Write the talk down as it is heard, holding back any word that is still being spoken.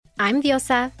I'm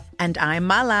Diosa. And I'm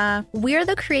Mala. We're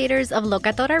the creators of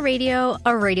Locatora Radio, a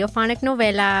radiophonic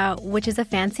novela, which is a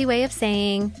fancy way of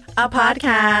saying a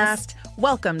podcast.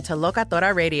 Welcome to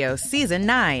Locatora Radio Season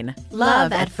 9.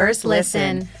 Love at First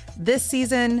Listen. This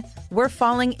season, we're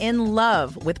falling in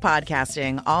love with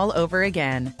podcasting all over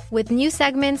again. With new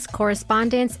segments,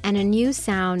 correspondence, and a new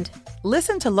sound.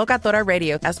 Listen to Locatora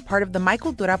Radio as part of the My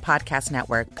Cultura Podcast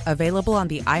Network, available on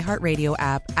the iHeartRadio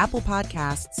app, Apple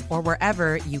Podcasts, or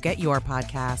wherever you get your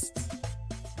podcasts.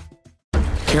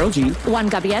 Carol G, Juan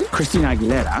Gabriel, Christina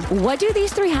Aguilera. What do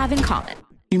these three have in common?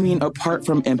 You mean apart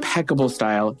from impeccable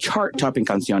style, chart-topping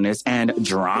canciones, and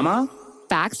drama?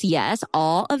 Facts, yes,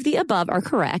 all of the above are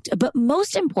correct, but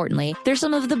most importantly, they're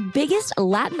some of the biggest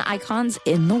Latin icons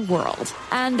in the world.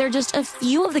 And they're just a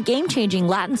few of the game-changing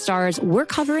Latin stars we're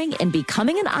covering in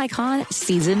Becoming an Icon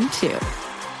Season 2.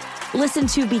 Listen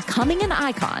to Becoming an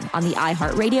Icon on the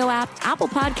iHeartRadio app, Apple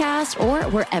Podcasts, or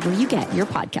wherever you get your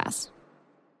podcasts.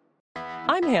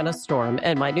 I'm Hannah Storm,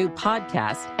 and my new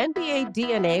podcast, NBA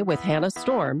DNA with Hannah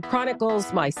Storm,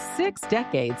 chronicles my 6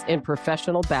 decades in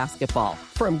professional basketball.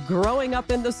 From growing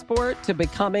up in the sport to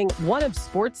becoming one of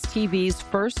sports TV's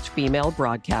first female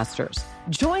broadcasters.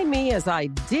 Join me as I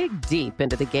dig deep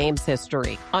into the game's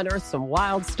history, unearth some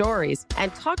wild stories,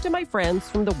 and talk to my friends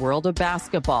from the world of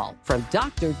basketball, from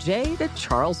Dr. J to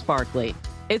Charles Barkley.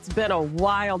 It's been a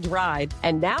wild ride,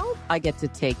 and now I get to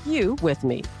take you with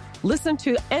me. Listen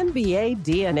to NBA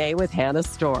DNA with Hannah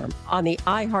Storm on the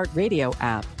iHeartRadio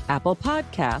app, Apple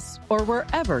Podcasts, or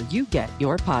wherever you get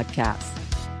your podcasts.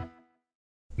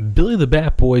 Billy the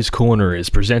Bat Boy's Corner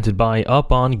is presented by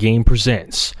Up On Game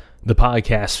Presents. The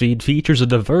podcast feed features a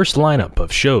diverse lineup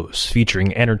of shows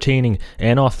featuring entertaining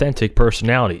and authentic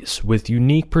personalities with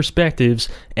unique perspectives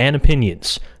and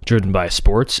opinions driven by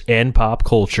sports and pop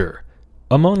culture.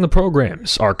 Among the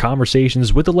programs are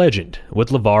Conversations with the Legend with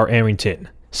LeVar Arrington,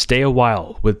 Stay a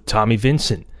While with Tommy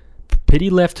Vincent, Pity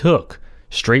Left Hook,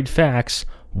 Straight Facts,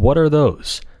 What Are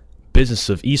Those?, Business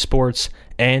of Esports,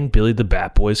 and Billy the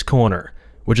Bat Boy's Corner,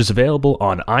 which is available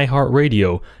on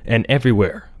iHeartRadio and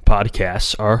everywhere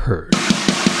podcasts are heard.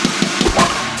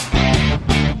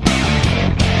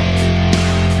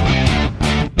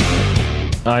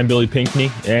 I'm Billy Pinkney,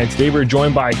 and today we're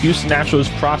joined by Houston Astros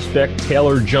prospect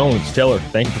Taylor Jones. Taylor,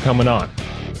 thank you for coming on.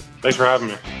 Thanks for having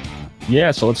me.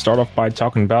 Yeah, so let's start off by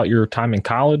talking about your time in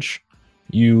college.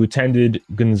 You attended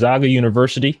Gonzaga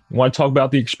University. You want to talk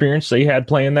about the experience that you had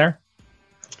playing there?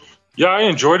 Yeah, I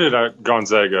enjoyed it at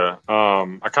Gonzaga.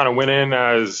 I kind of went in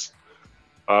as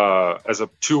a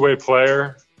two-way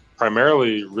player,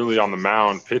 primarily really on the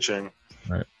mound pitching.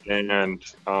 Right. And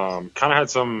kind of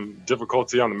had some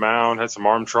difficulty on the mound, had some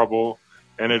arm trouble,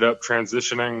 ended up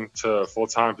transitioning to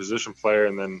full-time position player,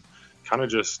 and then kind of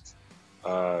just,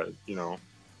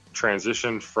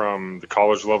 transitioned from the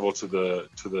college level to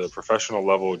the professional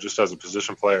level just as a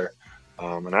position player.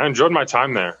 And I enjoyed my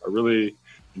time there. I really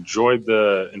enjoyed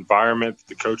the environment that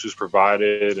the coaches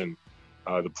provided and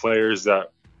the players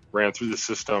that ran through the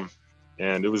system.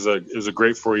 And it was a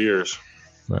great 4 years.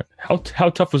 Right. How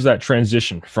tough was that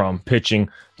transition from pitching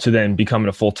to then becoming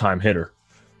a full-time hitter?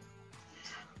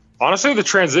 Honestly, the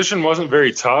transition wasn't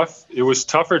very tough. It was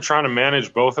tougher trying to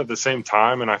manage both at the same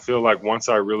time. And I feel like once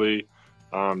I really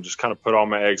just kind of put all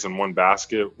my eggs in one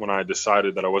basket when I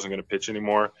decided that I wasn't going to pitch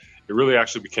anymore, it really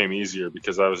actually became easier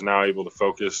because I was now able to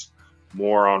focus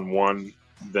more on one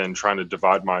than trying to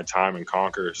divide my time and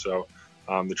conquer. So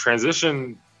the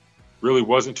transition really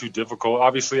wasn't too difficult.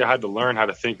 Obviously, I had to learn how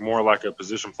to think more like a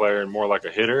position player and more like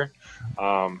a hitter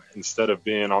instead of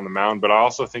being on the mound. But I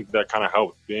also think that kind of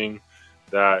helped, being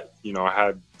that, I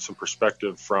had some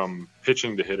perspective from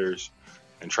pitching to hitters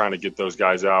and trying to get those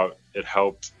guys out. It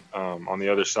helped on the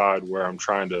other side where I'm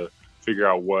trying to figure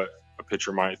out what a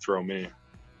pitcher might throw me.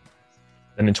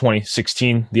 And in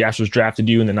 2016, the Astros drafted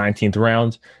you in the 19th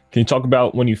round. Can you talk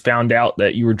about when you found out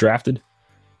that you were drafted?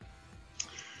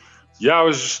 Yeah, I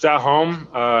was just at home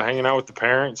hanging out with the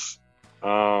parents.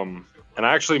 And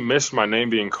I actually missed my name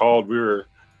being called. We were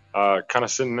kind of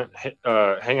sitting,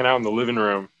 hanging out in the living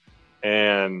room,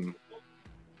 and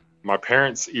my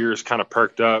parents' ears kind of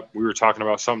perked up. We were talking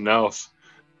about something else.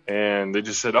 And they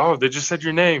just said, "Oh, they just said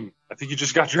your name. I think you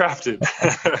just got drafted."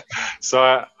 So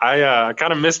I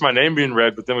kind of missed my name being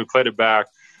read, but then we played it back.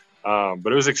 But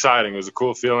it was exciting. It was a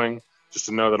cool feeling just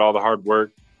to know that all the hard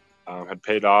work had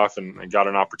paid off and got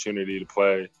an opportunity to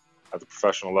play at the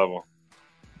professional level.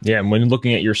 Yeah, and when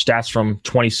looking at your stats from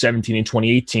 2017 and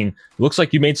 2018, it looks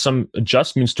like you made some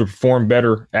adjustments to perform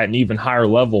better at an even higher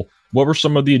level. What were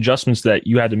some of the adjustments that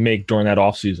you had to make during that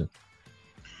offseason?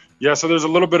 Yeah, so there's a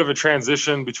little bit of a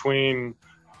transition between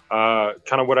kind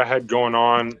of what I had going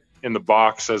on in the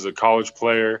box as a college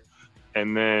player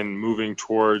and then moving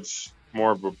towards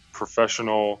more of a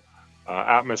professional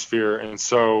atmosphere. And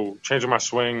so changing my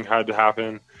swing had to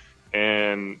happen.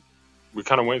 And we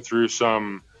kind of went through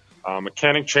some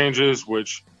mechanic changes,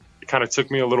 which it kind of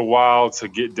took me a little while to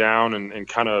get down and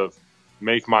kind of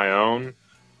make my own.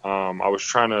 I was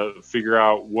trying to figure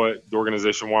out what the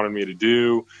organization wanted me to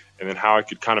do and then how I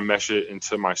could kind of mesh it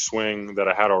into my swing that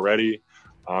I had already.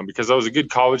 Because I was a good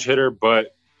college hitter,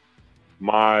 but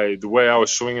the way I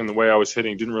was swinging, the way I was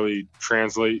hitting didn't really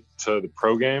translate to the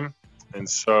pro game. And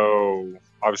so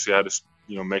obviously I had to,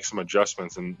 make some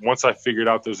adjustments. And once I figured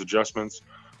out those adjustments,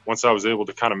 once I was able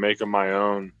to kind of make them my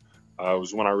own,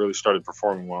 was when I really started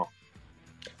performing well.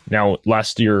 Now, not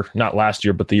last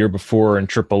year, but the year before in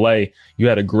AAA, you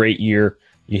had a great year.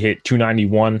 You hit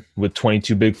 291 with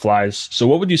 22 big flies. So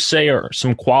what would you say are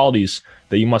some qualities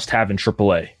that you must have in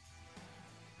AAA?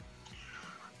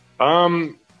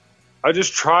 I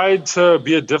just tried to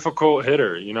be a difficult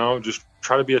hitter, just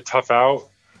try to be a tough out.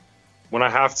 When I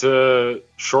have to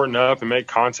shorten up and make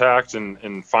contact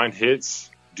and find hits,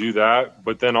 do that.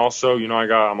 But then also,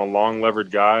 I'm a long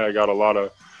levered guy. I got a lot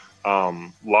of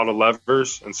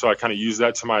levers. And so I kind of use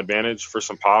that to my advantage for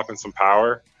some pop and some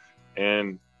power.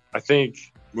 And I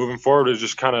think moving forward is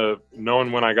just kind of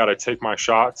knowing when I got to take my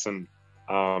shots and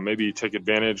maybe take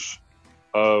advantage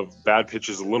of bad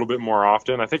pitches a little bit more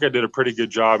often. I think I did a pretty good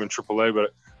job in AAA,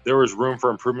 but there was room for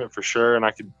improvement for sure. And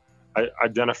I could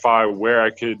identify where I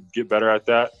could get better at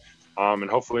that. And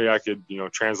hopefully I could,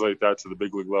 translate that to the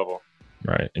big league level.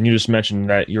 Right. And you just mentioned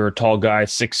that you're a tall guy,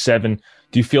 6'7".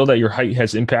 Do you feel that your height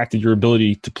has impacted your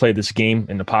ability to play this game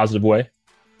in a positive way?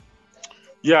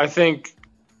 Yeah, I think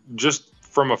just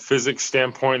from a physics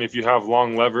standpoint, if you have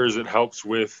long levers, it helps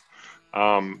with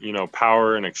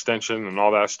power and extension and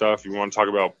all that stuff. You want to talk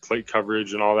about plate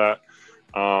coverage and all that.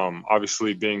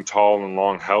 Obviously being tall and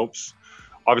long helps.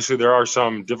 Obviously there are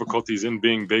some difficulties in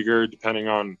being bigger depending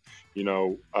on,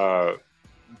 what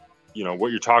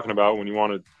you're talking about. When you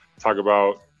want to talk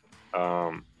about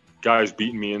guys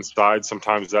beating me inside,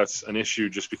 sometimes that's an issue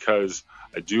just because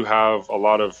I do have a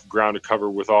lot of ground to cover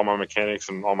with all my mechanics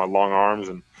and all my long arms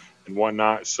and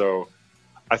whatnot. So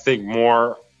I think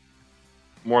more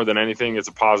than anything, it's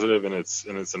a positive and it's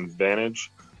an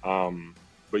advantage.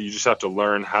 But you just have to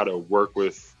learn how to work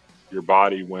with your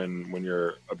body when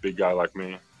you're a big guy like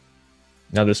me.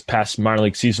 Now, this past minor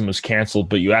league season was canceled,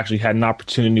 but you actually had an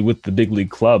opportunity with the big league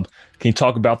club. Can you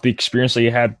talk about the experience that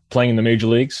you had playing in the major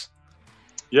leagues?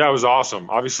 Yeah, it was awesome.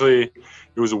 Obviously,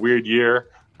 it was a weird year,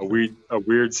 a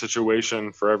weird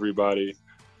situation for everybody.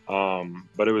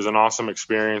 But it was an awesome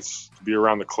experience to be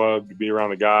around the club, to be around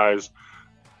the guys.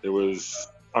 It was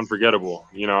unforgettable.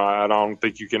 I don't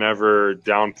think you can ever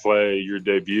downplay your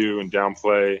debut and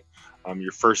downplay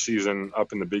your first season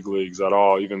up in the big leagues at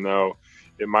all, even though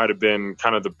it might have been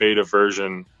kind of the beta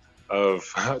version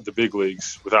of the big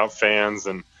leagues without fans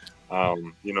and,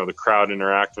 the crowd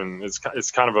interacting.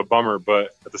 It's kind of a bummer,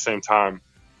 but at the same time,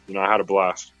 I had a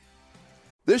blast.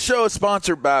 This show is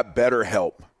sponsored by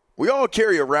BetterHelp. We all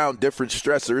carry around different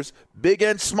stressors, big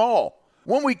and small.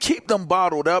 When we keep them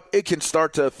bottled up, it can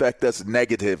start to affect us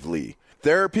negatively.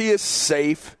 Therapy is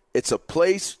safe. It's a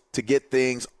place to get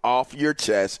things off your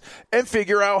chest and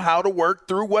figure out how to work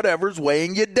through whatever's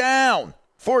weighing you down.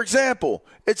 For example,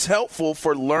 it's helpful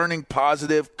for learning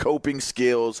positive coping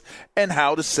skills and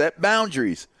how to set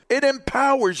boundaries. It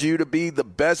empowers you to be the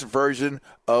best version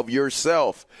of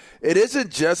yourself. It isn't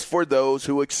just for those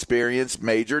who experience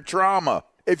major trauma.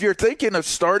 If you're thinking of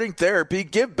starting therapy,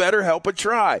 give BetterHelp a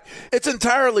try. It's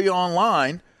entirely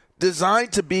online,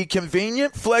 designed to be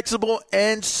convenient, flexible,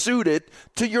 and suited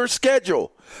to your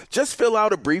schedule. Just fill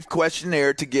out a brief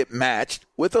questionnaire to get matched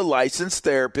with a licensed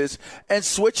therapist and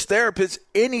switch therapists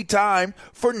anytime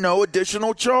for no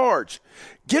additional charge.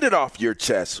 Get it off your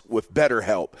chest with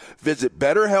BetterHelp. Visit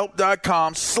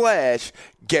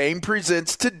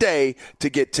BetterHelp.com/GamePresents today to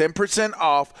get 10%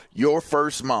 off your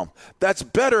first month. That's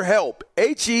BetterHelp,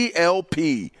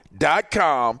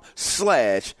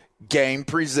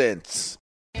 HELP.com/GamePresents.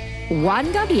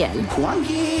 Juan Gabriel,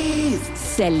 Juanquis,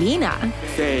 Selena,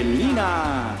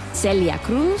 Selena, Celia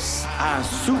Cruz,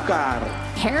 Azúcar,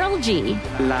 Harold G,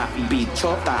 La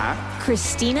Bichota,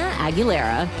 Christina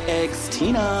Aguilera,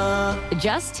 Ex-Tina.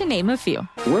 Just to name a few.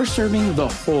 We're serving the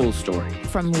whole story.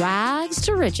 From rags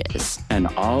to riches. And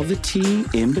all the tea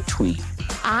in between.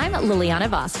 I'm Liliana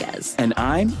Vasquez. And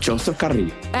I'm Joseph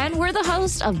Carrillo. And we're the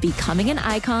host of Becoming an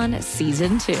Icon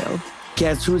Season 2.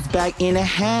 Guess who's back in the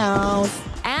house?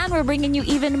 And we're bringing you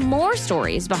even more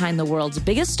stories behind the world's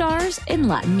biggest stars in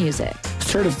Latin music.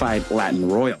 Certified Latin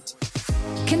royalty.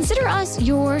 Consider us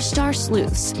your star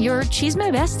sleuths, your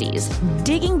chisme besties,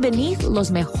 digging beneath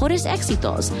los mejores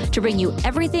éxitos to bring you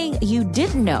everything you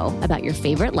didn't know about your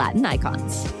favorite Latin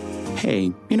icons.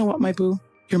 Hey, you know what, my boo?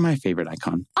 You're my favorite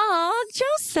icon. Aw,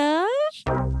 Joseph!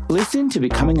 Listen to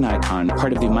Becoming an Icon,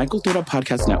 part of the Michael Dura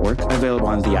Podcast Network, available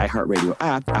on the iHeartRadio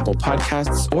app, Apple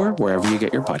Podcasts, or wherever you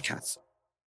get your podcasts.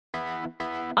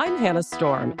 I'm Hannah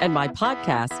Storm, and my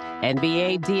podcast,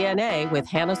 NBA DNA with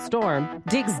Hannah Storm,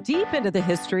 digs deep into the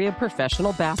history of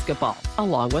professional basketball,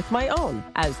 along with my own,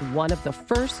 as one of the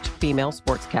first female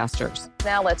sportscasters.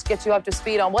 Now let's get you up to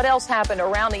speed on what else happened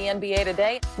around the NBA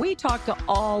today. We talk to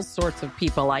all sorts of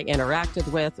people I interacted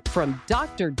with, from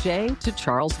Dr. J to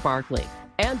Charles Barkley,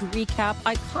 and recap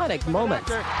iconic moments.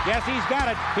 Yes, he's got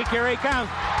it. Here he comes.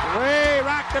 Way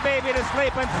rock the baby to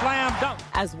sleep and slam dunk.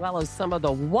 As well as some of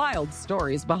the wild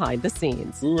stories behind the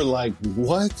scenes. We were like,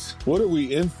 what? What are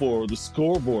we in for? The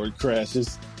scoreboard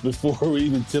crashes before we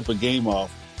even tip a game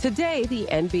off. Today, the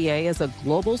NBA is a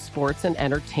global sports and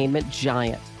entertainment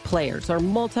giant. Players are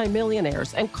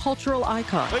multimillionaires and cultural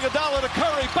icons. Iguodala to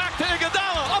Curry, back to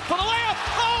Iguodala, up for the layup.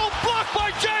 Oh, blocked by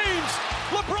James.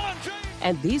 LeBron James.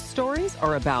 And these stories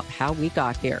are about how we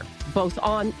got here, both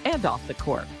on and off the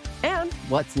court. And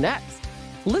what's next?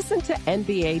 Listen to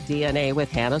NBA DNA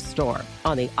with Hannah Storm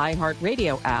on the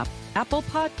iHeartRadio app, Apple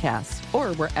Podcasts,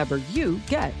 or wherever you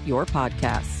get your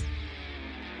podcasts.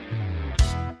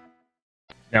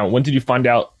 Now, when did you find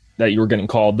out that you were getting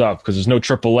called up? Because there's no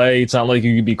AAA. It's not like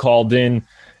you could be called in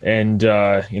and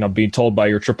be told by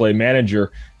your AAA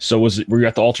manager. So were you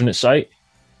at the alternate site?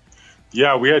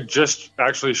 Yeah, we had just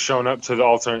actually shown up to the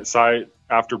alternate site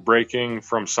after breaking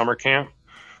from summer camp,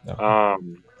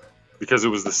 because it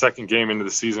was the second game into the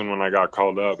season when I got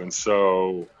called up. And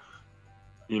so,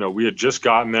 we had just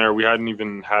gotten there. We hadn't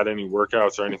even had any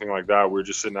workouts or anything like that. We were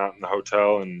just sitting out in the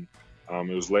hotel, and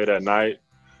it was late at night.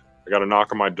 I got a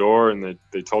knock on my door, and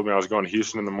they told me I was going to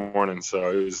Houston in the morning.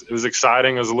 So it was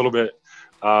exciting. It was a little bit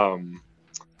of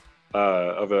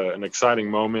an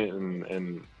exciting moment,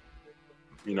 and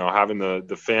having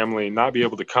the family not be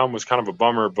able to come was kind of a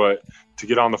bummer, but to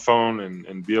get on the phone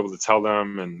and be able to tell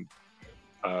them and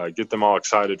get them all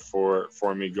excited for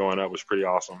me going up was pretty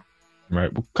awesome.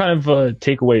 Right. What kind of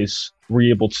takeaways were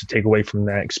you able to take away from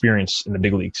that experience in the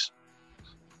big leagues?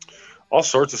 All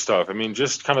sorts of stuff. I mean,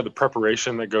 just kind of the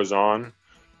preparation that goes on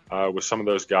with some of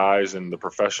those guys and the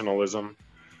professionalism.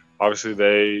 Obviously,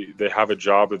 they have a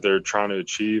job that they're trying to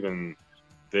achieve, and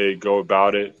they go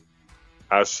about it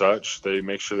as such. They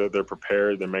make sure that they're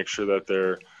prepared. They make sure that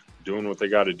they're doing what they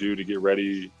got to do to get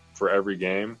ready for every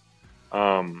game. We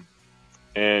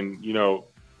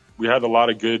had a lot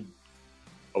of good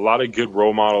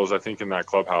role models, I think, in that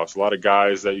clubhouse. A lot of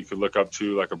guys that you could look up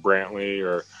to, like a Brantley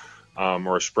or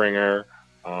a Springer,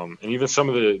 and even some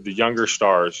of the younger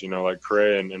stars, like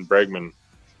Correa and Bregman.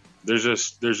 There's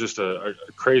just a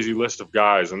crazy list of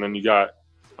guys, and then you got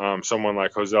someone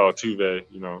like Jose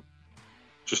Altuve,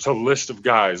 just a list of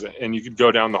guys, and you could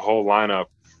go down the whole lineup.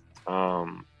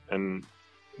 And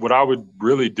what I would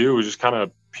really do is just kind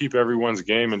of peep everyone's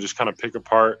game and just kind of pick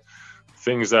apart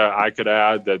things that I could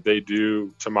add that they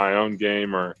do to my own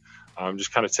game, or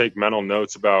just kind of take mental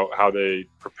notes about how they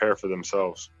prepare for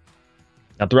themselves.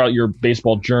 Now, throughout your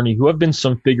baseball journey, who have been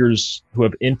some figures who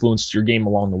have influenced your game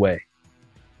along the way?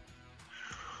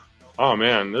 Oh,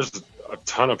 man, there's a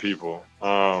ton of people.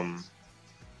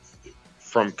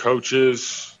 From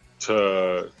coaches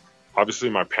to obviously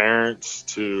my parents,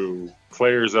 to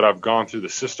players that I've gone through the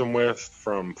system with,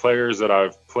 from players that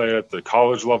I've played at the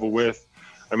college level with.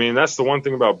 I mean, that's the one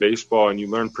thing about baseball, and you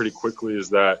learn pretty quickly,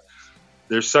 is that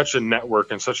there's such a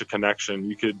network and such a connection.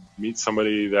 You could meet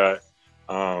somebody that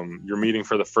you're meeting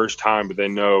for the first time, but they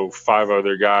know 5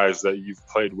 other guys that you've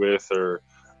played with or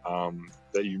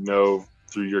that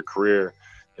through your career.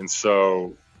 And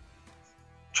so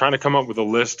trying to come up with a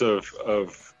list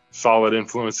of solid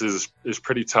influences is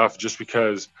pretty tough, just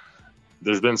because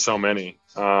there's been so many.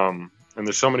 And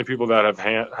there's so many people that have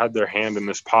had their hand in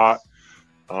this pot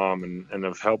and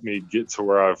have helped me get to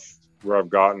where I've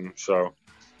gotten. So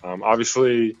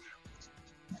obviously,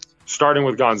 starting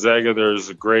with Gonzaga, there's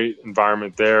a great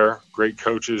environment there, great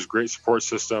coaches, great support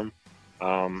system,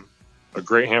 a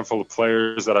great handful of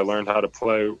players that I learned how to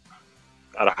play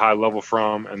at a high level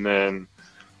from. And then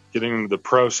getting into the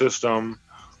pro system,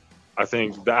 I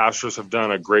think the Astros have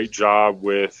done a great job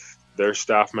with their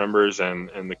staff members and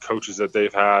the coaches that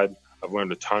they've had. I've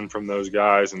learned a ton from those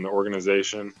guys and the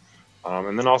organization.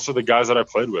 And then also the guys that I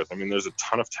played with. I mean, there's a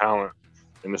ton of talent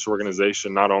in this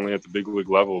organization, not only at the big league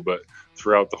level, but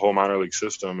throughout the whole minor league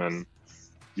system. And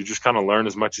you just kind of learn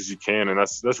as much as you can. And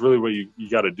that's really what you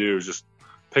got to do, is just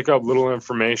pick up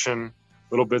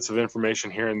little bits of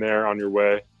information here and there on your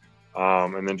way,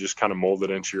 and then just kind of mold it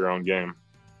into your own game.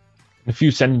 In a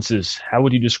few sentences, how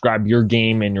would you describe your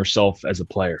game and yourself as a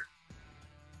player?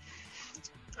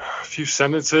 A few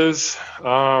sentences.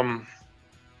 I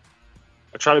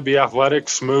try to be athletic,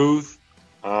 smooth,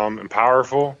 and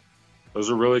powerful. Those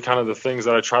are really kind of the things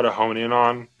that I try to hone in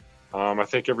on. I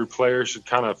think every player should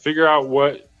kind of figure out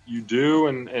what you do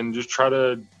and just try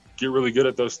to get really good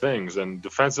at those things. And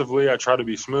defensively, I try to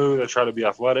be smooth. I try to be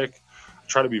athletic. I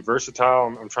try to be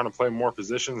versatile. I'm trying to play more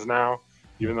positions now,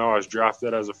 even though I was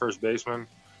drafted as a first baseman.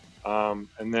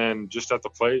 And then just at the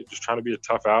plate, just trying to be a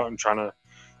tough out and trying to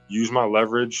use my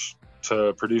leverage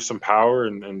to produce some power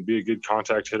and be a good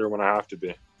contact hitter when I have to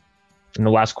be. And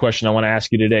the last question I want to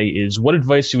ask you today is, what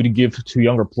advice would you give to a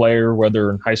younger player,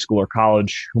 whether in high school or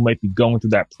college, who might be going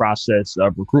through that process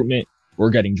of recruitment or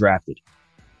getting drafted?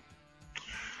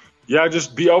 Yeah,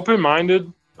 just be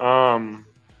open-minded, and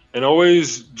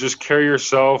always just carry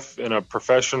yourself in a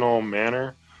professional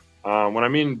manner. When I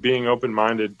mean being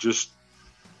open-minded, just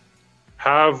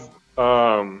have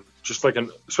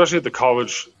especially at the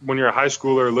college, when you're a high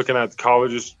schooler looking at the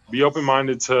colleges, be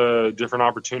open-minded to different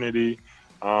opportunity.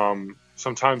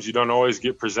 Sometimes you don't always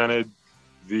get presented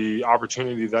the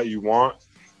opportunity that you want,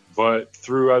 but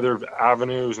through other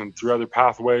avenues and through other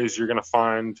pathways, you're going to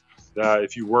find that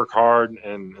if you work hard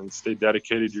and stay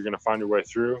dedicated, you're going to find your way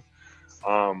through.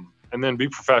 And then be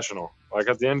professional. Like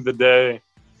at the end of the day,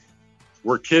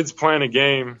 we're kids playing a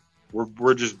game.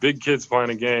 We're just big kids playing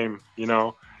a game, you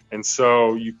know? And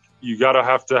so you got to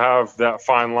have that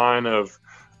fine line of,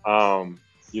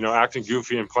 acting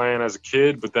goofy and playing as a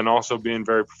kid, but then also being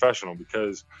very professional,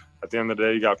 because at the end of the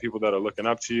day, you got people that are looking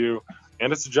up to you,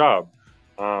 and it's a job.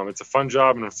 It's a fun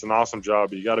job and it's an awesome job,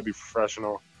 but you got to be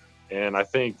professional. And I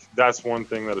think that's one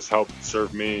thing that has helped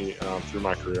serve me through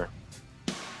my career.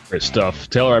 Great stuff.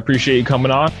 Taylor, I appreciate you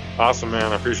coming on. Awesome,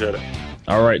 man. I appreciate it.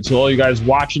 All right. To all you guys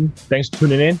watching, thanks for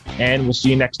tuning in, and we'll see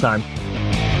you next time.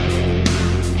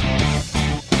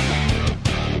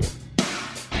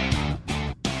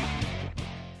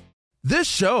 This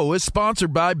show is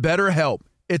sponsored by BetterHelp.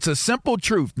 It's a simple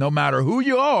truth. No matter who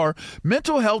you are,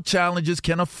 mental health challenges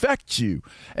can affect you,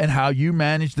 and how you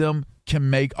manage them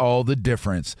can make all the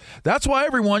difference. That's why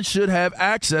everyone should have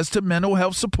access to mental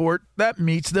health support that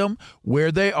meets them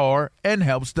where they are and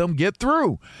helps them get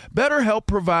through. BetterHelp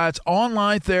provides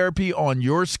online therapy on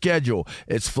your schedule.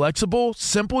 It's flexible,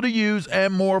 simple to use,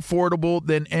 and more affordable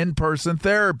than in-person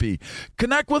therapy.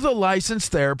 Connect with a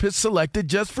licensed therapist selected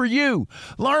just for you.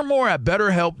 Learn more at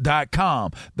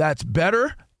BetterHelp.com. That's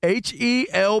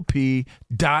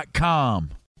BetterHelp.com.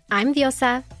 I'm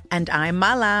Diosa. And I'm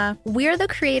Mala. We're the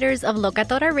creators of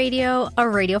Locatora Radio, a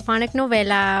radiophonic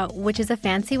novela, which is a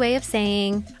fancy way of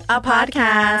saying a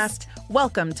podcast.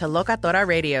 Welcome to Locatora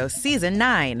Radio Season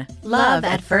 9. Love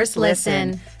at First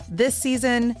Listen. This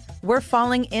season, we're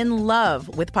falling in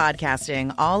love with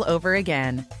podcasting all over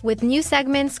again. With new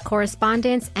segments,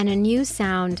 correspondence, and a new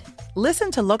sound.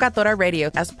 Listen to Locatora Radio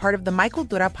as part of the Michael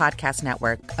Dura Podcast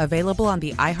Network. Available on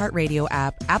the iHeartRadio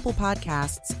app, Apple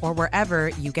Podcasts, or wherever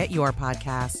you get your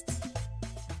podcasts.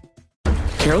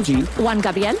 Carol G. Juan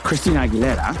Gabriel. Christina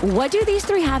Aguilera. What do these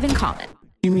three have in common?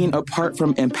 You mean apart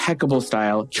from impeccable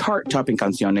style, chart-topping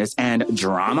canciones, and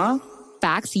drama?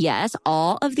 Facts, yes,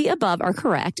 all of the above are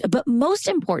correct, but most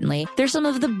importantly, they're some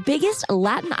of the biggest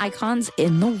Latin icons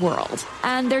in the world.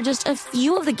 And they're just a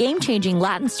few of the game-changing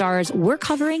Latin stars we're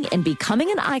covering in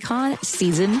Becoming an Icon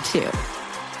Season 2.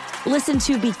 Listen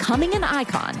to Becoming an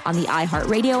Icon on the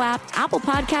iHeartRadio app, Apple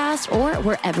Podcasts, or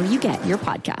wherever you get your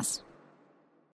podcasts.